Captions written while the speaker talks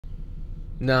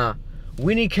Nah.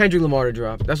 We need Kendrick Lamar to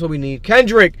drop. That's what we need.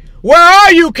 Kendrick! Where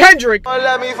are you, Kendrick?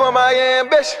 Let me for my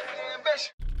ambition.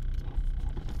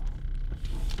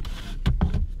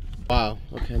 Wow.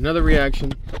 Okay, another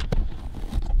reaction.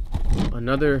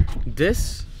 Another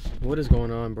diss? What is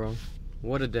going on, bro?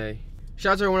 What a day.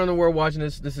 Shout out to everyone in the world watching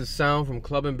this. This is Sound from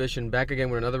Club Ambition, back again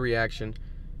with another reaction.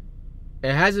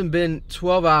 It hasn't been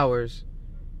 12 hours,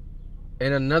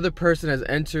 and another person has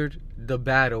entered the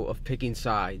battle of picking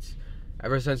sides.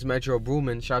 Ever since Metro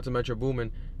Boomin, shout out to Metro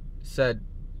Boomin, said,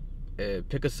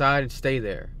 pick a side and stay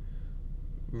there.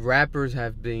 Rappers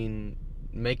have been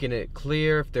making it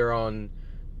clear if they're on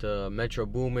the Metro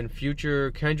Boomin Future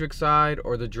Kendrick side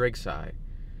or the Drake side.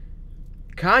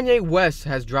 Kanye West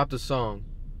has dropped a song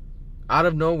out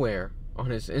of nowhere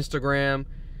on his Instagram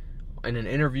in an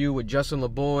interview with Justin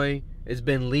LaBoy. It's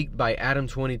been leaked by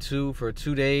Adam22 for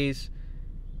 2 days,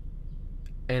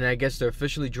 and I guess they're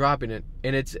officially dropping it,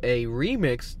 and it's a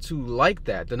remix to Like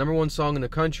That, the #1 song in the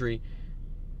country,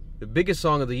 the biggest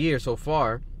song of the year so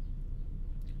far,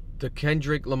 the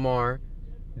Kendrick Lamar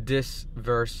diss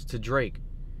verse to Drake.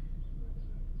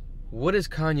 What is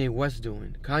Kanye West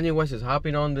doing? Kanye West is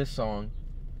hopping on this song.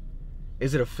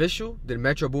 Is it official? Did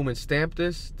Metro Boomin stamp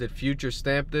this? Did Future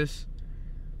stamp this?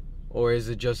 Or is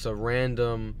it just a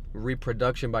random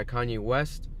reproduction by Kanye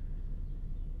West?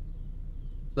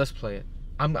 Let's play it.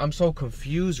 I'm so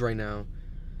confused right now.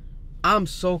 I'm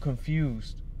so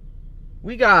confused.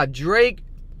 We got Drake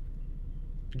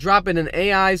dropping an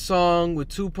AI song with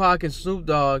Tupac and Snoop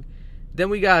Dogg. Then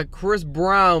we got Chris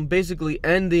Brown basically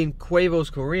ending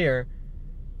Quavo's career.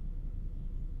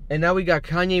 And now we got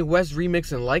Kanye West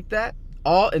remixing Like That?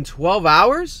 All in 12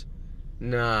 hours?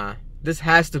 Nah. This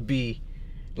has to be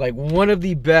like one of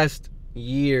the best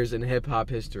years in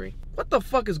hip-hop history. What the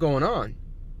fuck is going on?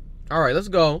 Alright, let's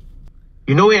go.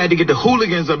 You know we had to get the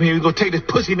hooligans up here. We gonna take this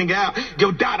pussy nigga out.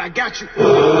 Yo, Dot, I got you.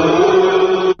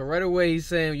 Right away, he's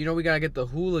saying, you know, we gotta get the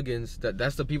hooligans.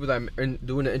 That's the people that are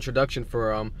doing the introduction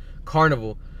for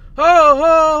Carnival. Ho, ho,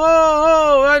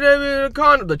 ho,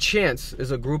 ho. The Chants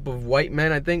is a group of white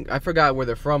men, I think. I forgot where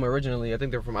they're from originally. I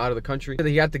think they're from out of the country.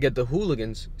 He had to get the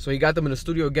hooligans. So he got them in the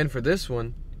studio again for this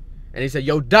one. And he said,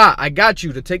 yo, Dot, I got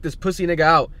you to take this pussy nigga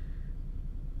out.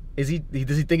 Does he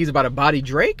think he's about to body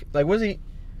Drake? Like, was he...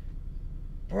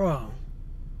 Bro,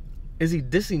 is he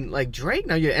dissing like Drake?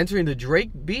 Now you're entering the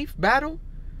Drake beef battle?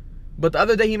 But the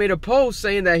other day he made a post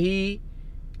saying that he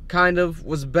kind of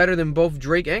was better than both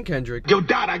Drake and Kendrick. Yo,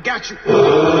 Dot, I got you.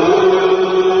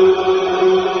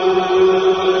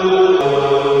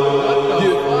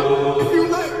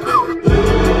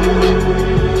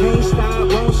 Can't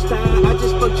stop, won't stop. I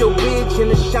just fucked your bitch in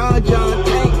the Sean John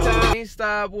tank top. Can't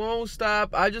stop, won't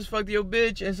stop. I just fucked your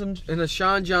bitch in a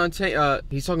Sean John tank.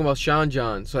 He's talking about Sean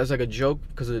John, so that's like a joke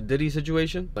because of the Diddy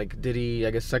situation. Like Diddy,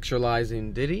 I guess,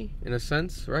 sexualizing Diddy in a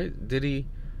sense, right? Diddy.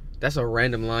 That's a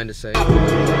random line to say. I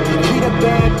treat a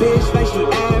bad bitch like she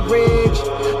average.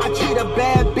 I treat a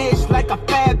bad bitch like a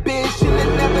fat bitch. And they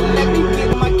never let me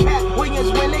get my Cat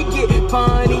Williams when they get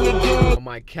funny again. Oh,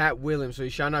 my Cat Williams. So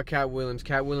he's shouting out Cat Williams.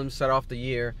 Cat Williams set off the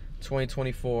year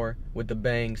 2024 with the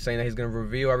bang, saying that he's going to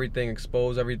reveal everything,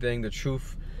 expose everything. The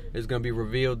truth is going to be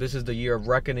revealed. This is the year of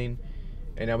reckoning.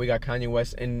 And now we got Kanye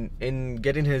West in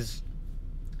getting his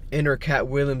inner Cat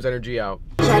Williams energy out.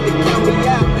 Tried to count me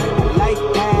out like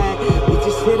that. We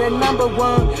just hit a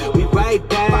 #1. We right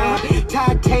back.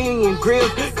 Titanium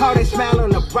grills. Call that smile on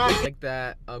the price. Like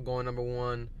that, going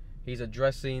 #1. He's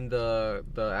addressing the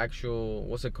actual,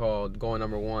 what's it called, going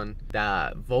 #1.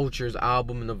 That Vultures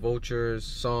album and the Vultures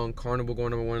song, Carnival,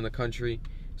 going #1 in the country.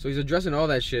 So he's addressing all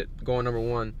that shit, going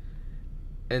 #1.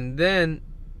 And then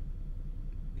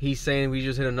he's saying we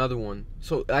just hit another one.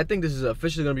 So I think this is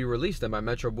officially going to be released then by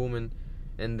Metro Boomin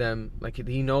and them. Like,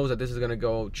 he knows that this is going to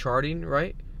go charting,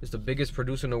 right? It's the biggest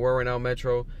producer in the world right now,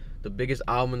 Metro. The biggest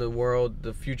album in the world,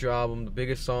 the Future album, the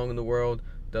biggest song in the world,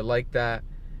 the Like That.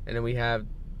 And then we have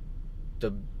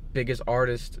the biggest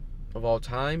artist of all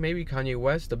time, maybe Kanye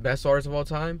West, the best artist of all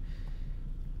time.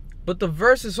 But the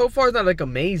verses so far is not like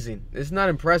amazing. It's not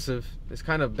impressive. It's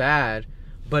kind of bad,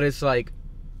 but it's like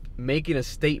making a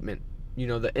statement. You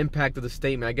know, the impact of the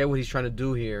statement. I get what he's trying to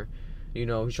do here. You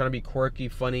know, he's trying to be quirky,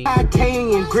 funny.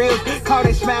 Titanium grills, call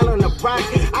that smile on the price.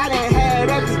 I done had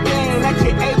everything that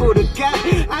you're able to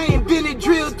get. I ain't been in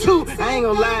drill too. I ain't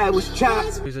gonna lie, it was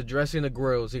chops. He's addressing the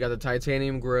grills. He got the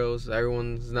titanium grills.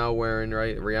 Everyone's now wearing,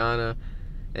 right? Rihanna.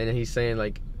 And then he's saying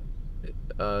like,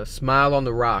 smile on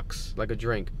the rocks, like a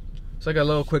drink. It's like a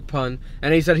little quick pun.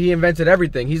 And he said he invented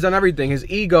everything. He's done everything. His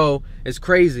ego is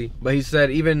crazy. But he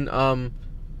said even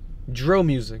drill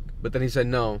music. But then he said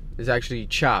no, it's actually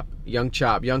Chop, Young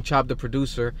Chop. Young Chop, the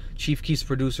producer, Chief Keef's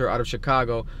producer out of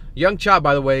Chicago. Young Chop,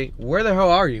 by the way, where the hell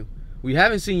are you? We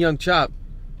haven't seen Young Chop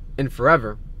in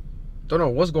forever. Don't know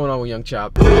what's going on with Young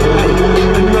Chop.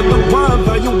 Another one,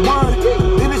 value one,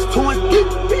 then it's 2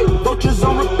 and 3. Vultures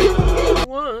on repeat.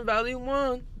 1, value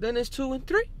 1, then it's 2 and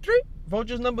 3.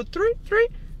 Vultures number 3.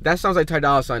 That sounds like Ty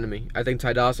Dolla $ign to me. I think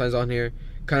Ty Dolla $ign's on here,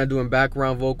 kind of doing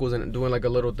background vocals and doing like a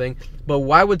little thing. But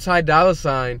why would Ty Dolla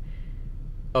 $ign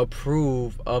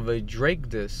approve of a Drake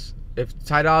diss? If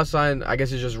Ty Dolla $ign, I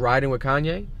guess, is just riding with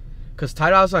Kanye, because Ty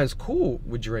Dolla $ign's cool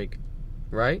with Drake,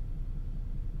 right?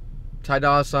 Ty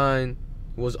Dolla $ign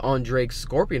was on Drake's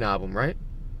Scorpion album, right?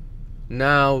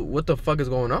 Now, what the fuck is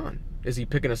going on? Is he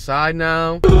picking a side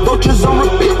now? Vultures on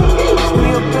repeat. Still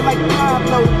feel like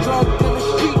Pablo, drugged in the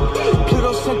street.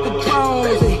 Pluto sent the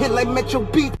drones, it hit like Metro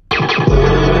Beat.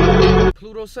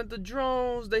 Pluto sent the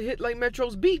drones, they hit like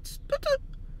Metro's beats.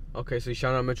 Okay, so he's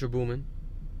shouting out Metro Boomin,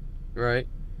 right?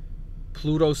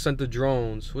 Pluto sent the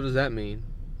drones. What does that mean?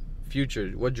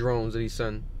 Future, what drones did he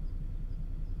send?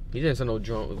 He didn't send no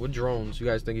drones. What drones you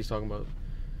guys think he's talking about?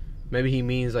 Maybe he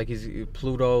means like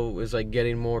Pluto is like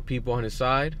getting more people on his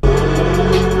side.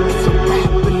 It's a rap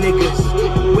for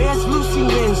niggas. Where's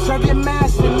Lucien? Serve your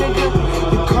master,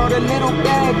 nigga. You caught a little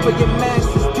bag for your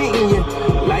masters, didn't you?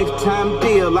 Lifetime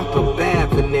deal, I feel bad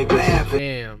for niggas.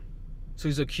 Damn. So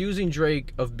he's accusing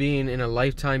Drake of being in a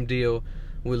lifetime deal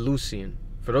with Lucien.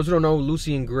 For those who don't know,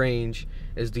 Lucien Grange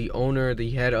is the owner,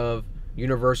 the head of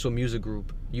Universal Music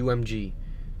Group, UMG,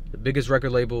 the biggest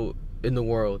record label in the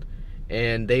world.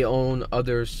 And they own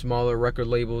other smaller record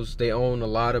labels. They own a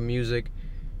lot of music,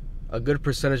 a good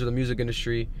percentage of the music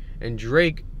industry. And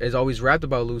Drake has always rapped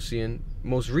about Lucien.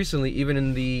 Most recently, even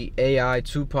in the AI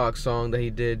Tupac song that he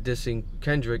did dissing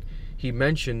Kendrick, he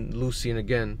mentioned Lucien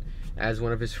again as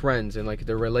one of his friends and like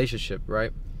their relationship,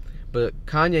 right? But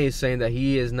Kanye is saying that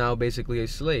he is now basically a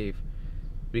slave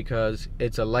because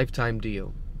it's a lifetime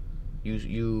deal.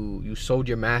 You sold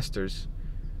your masters.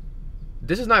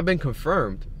 This has not been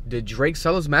confirmed. Did Drake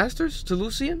sell his masters to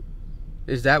Lucien?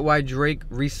 Is that why Drake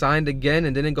re-signed again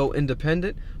and didn't go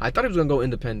independent? I thought he was going to go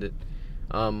independent.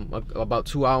 About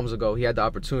 2 albums ago, he had the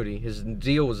opportunity. His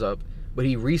deal was up, but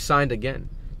he re-signed again.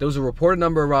 There was a reported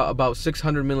number about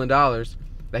 $600 million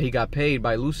that he got paid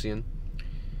by Lucien.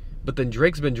 But then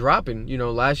Drake's been dropping. You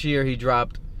know, last year he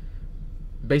dropped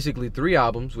basically 3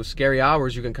 albums. With Scary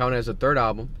Hours, you can count it as a 3rd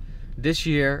album. This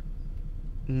year,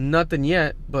 nothing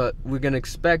yet, but we're going to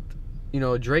expect, you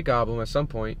know, a Drake album at some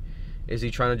point. Is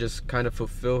he trying to just kind of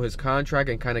fulfill his contract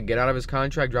and kind of get out of his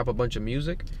contract, drop a bunch of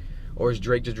music? Or is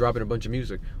Drake just dropping a bunch of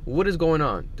music? What is going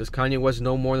on? Does Kanye West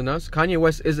know more than us? Kanye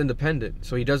West is independent,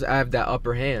 so he does have that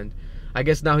upper hand. I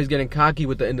guess now he's getting cocky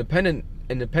with the independent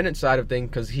side of things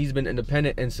because he's been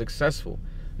independent and successful.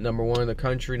 #1 in the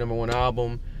country, #1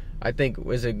 album. I think,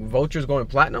 is it Vultures going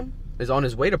platinum? Is on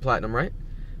his way to platinum, right?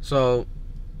 So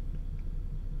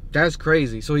that's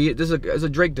crazy. So this is a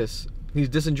Drake diss. He's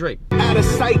dissing Drake. Out of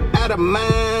sight, out of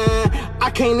mind.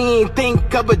 I can't even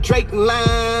think of a Drake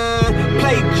line.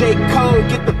 Play J. Cole,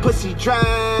 get the pussy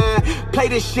dry. Play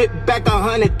this shit back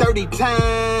 130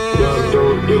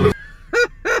 times.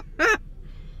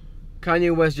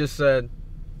 Kanye West just said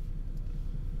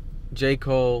J.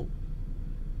 Cole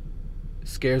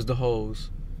scares the hoes.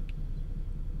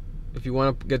 If you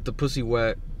want to get the pussy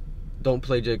wet, don't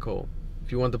play J. Cole.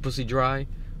 If you want the pussy dry,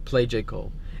 play J.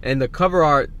 Cole. And the cover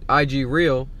art IG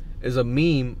reel is a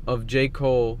meme of J.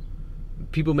 Cole.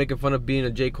 People making fun of being a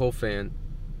J. Cole fan.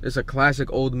 It's a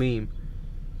classic old meme.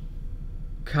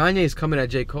 Kanye's coming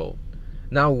at J. Cole.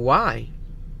 Now why?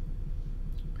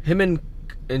 Him and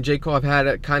J. Cole have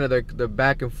had kind of their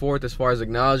back and forth as far as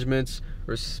acknowledgements,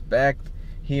 respect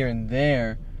here and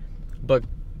there. But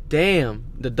damn,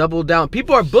 the double down.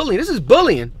 People are bullying. This is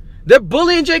bullying. They're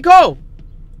bullying J. Cole.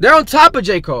 They're on top of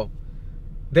J. Cole.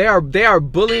 They are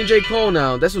bullying J. Cole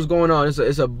now. That's what's going on.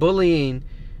 It's a bullying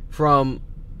from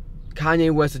Kanye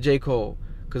West to J. Cole.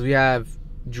 Because we have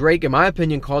Drake, in my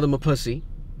opinion, called him a pussy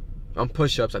on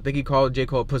push-ups. I think he called J.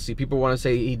 Cole a pussy. People want to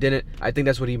say he didn't. I think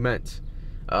that's what he meant.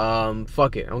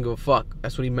 Fuck it. I don't give a fuck.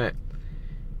 That's what he meant.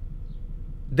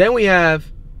 Then we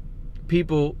have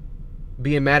people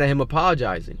being mad at him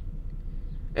apologizing.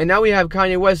 And now we have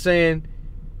Kanye West saying,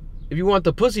 if you want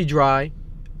the pussy dry,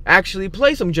 actually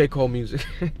play some J. Cole music.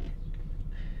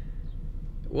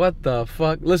 What the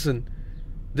fuck? Listen,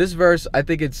 this verse, I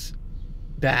think it's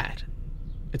bad.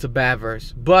 It's a bad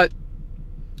verse. But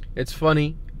it's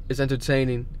funny. It's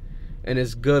entertaining. and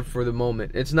it's good for the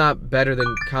moment. It's not better than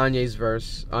Kanye's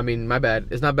verse. I mean, my bad.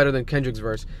 It's not better than Kendrick's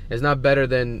verse. It's not better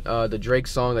than the Drake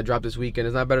song that dropped this weekend.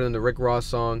 It's not better than the Rick Ross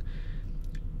song.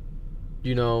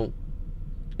 You know,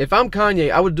 if I'm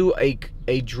Kanye, I would do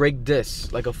a Drake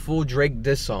diss, like a full Drake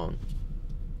diss song.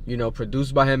 You know,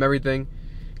 produced by him, everything.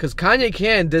 Because Kanye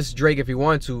can diss Drake if he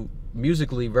wanted to,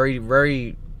 musically, very,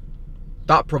 very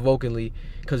thought-provokingly.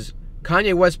 Because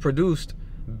Kanye West produced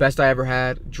Best I Ever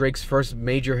Had, Drake's first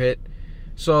major hit.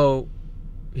 So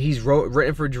he's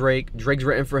written for Drake. Drake's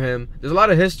written for him. There's a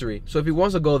lot of history. So if he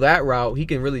wants to go that route, he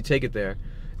can really take it there.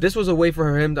 This was a way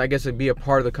for him, I guess, to be a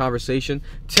part of the conversation.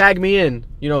 Tag me in.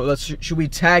 You know, should we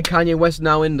tag Kanye West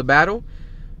now in the battle?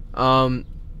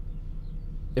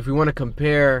 If we want to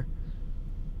compare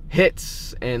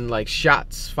hits and like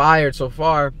shots fired so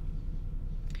far,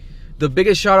 the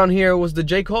biggest shot on here was the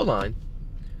J. Cole line.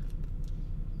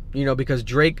 You know, because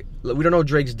Drake, we don't know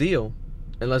Drake's deal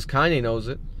unless Kanye knows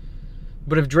it.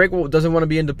 But if Drake doesn't want to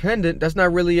be independent, that's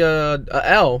not really a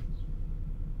L.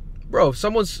 Bro, if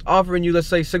someone's offering you, let's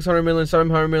say, $600 million,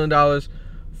 $700 million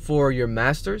for your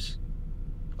masters,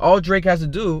 all Drake has to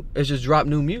do is just drop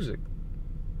new music.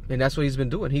 And that's what he's been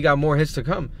doing. He got more hits to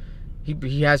come.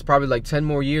 He has probably like 10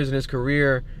 more years in his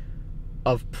career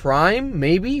of prime,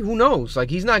 maybe? Who knows? Like,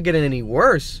 he's not getting any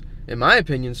worse, in my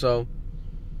opinion. So,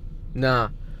 nah.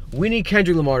 We need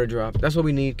Kendrick Lamar to drop. That's what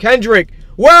we need. Kendrick!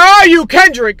 Where are you,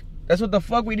 Kendrick? That's what the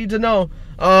fuck we need to know.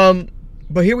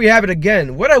 But here we have it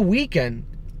again. What a weekend.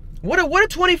 What a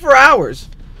 24 hours.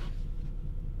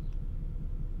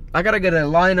 I gotta get a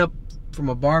lineup from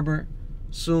a barber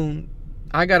soon.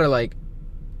 I gotta like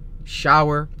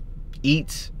shower,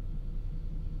 eat,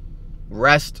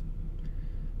 rest.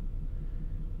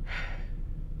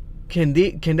 Can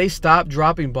they stop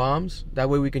dropping bombs? That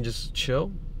way we can just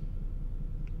chill.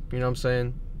 You know what I'm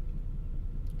saying?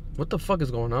 What the fuck is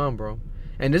going on, bro?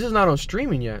 And this is not on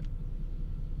streaming yet.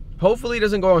 Hopefully it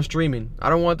doesn't go on streaming. I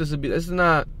don't want this to be. This is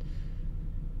not.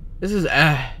 This is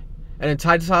And then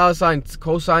Ty Dolla $ign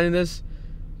co-signing this,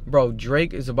 bro.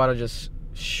 Drake is about to just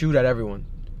shoot at everyone.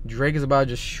 Drake is about to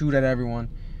just shoot at everyone.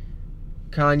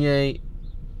 Kanye,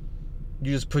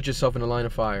 you just put yourself in the line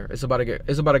of fire. It's about to get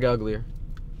uglier.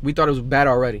 We thought it was bad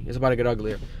already. It's about to get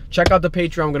uglier. Check out the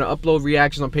Patreon. I'm gonna upload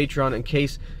reactions on Patreon in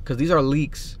case, because these are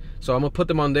leaks. So I'm gonna put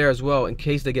them on there as well in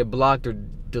case they get blocked or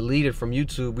deleted from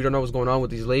YouTube. We don't know what's going on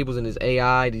with these labels and this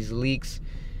AI, these leaks.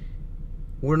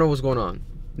 We don't know what's going on.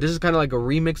 This is kind of like a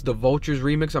remix, the Vultures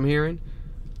remix I'm hearing.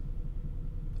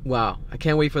 Wow, I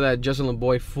can't wait for that Justin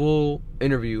LeBoy full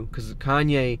interview, because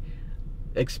Kanye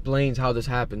explains how this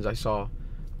happens. I want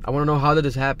to know, how did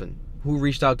this happen? Who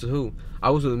reached out to who? I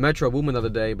was with Metro Boomin the other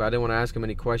day, but I didn't want to ask him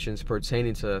any questions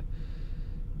pertaining to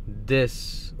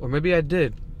this. Or maybe I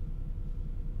did.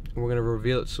 We're going to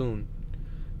reveal it soon.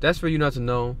 That's for you not to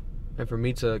know, and for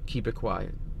me to keep it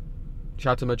quiet.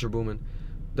 Shout out to Metro Boomin.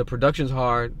 The production's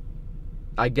hard.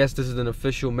 I guess this is an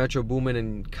official Metro Boomin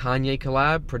and Kanye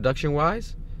collab,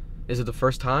 production-wise. Is it the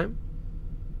first time?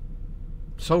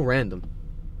 So random.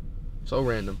 So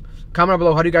random. Comment down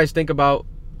below, how do you guys think about,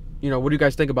 what do you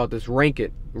guys think about this? Rank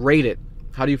it. Rate it.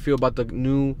 How do you feel about the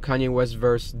new Kanye West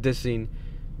verse dissing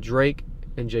Drake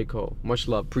and J. Cole? Much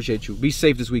love. Appreciate you. Be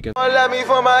safe this weekend. Love me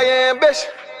for my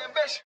ambition.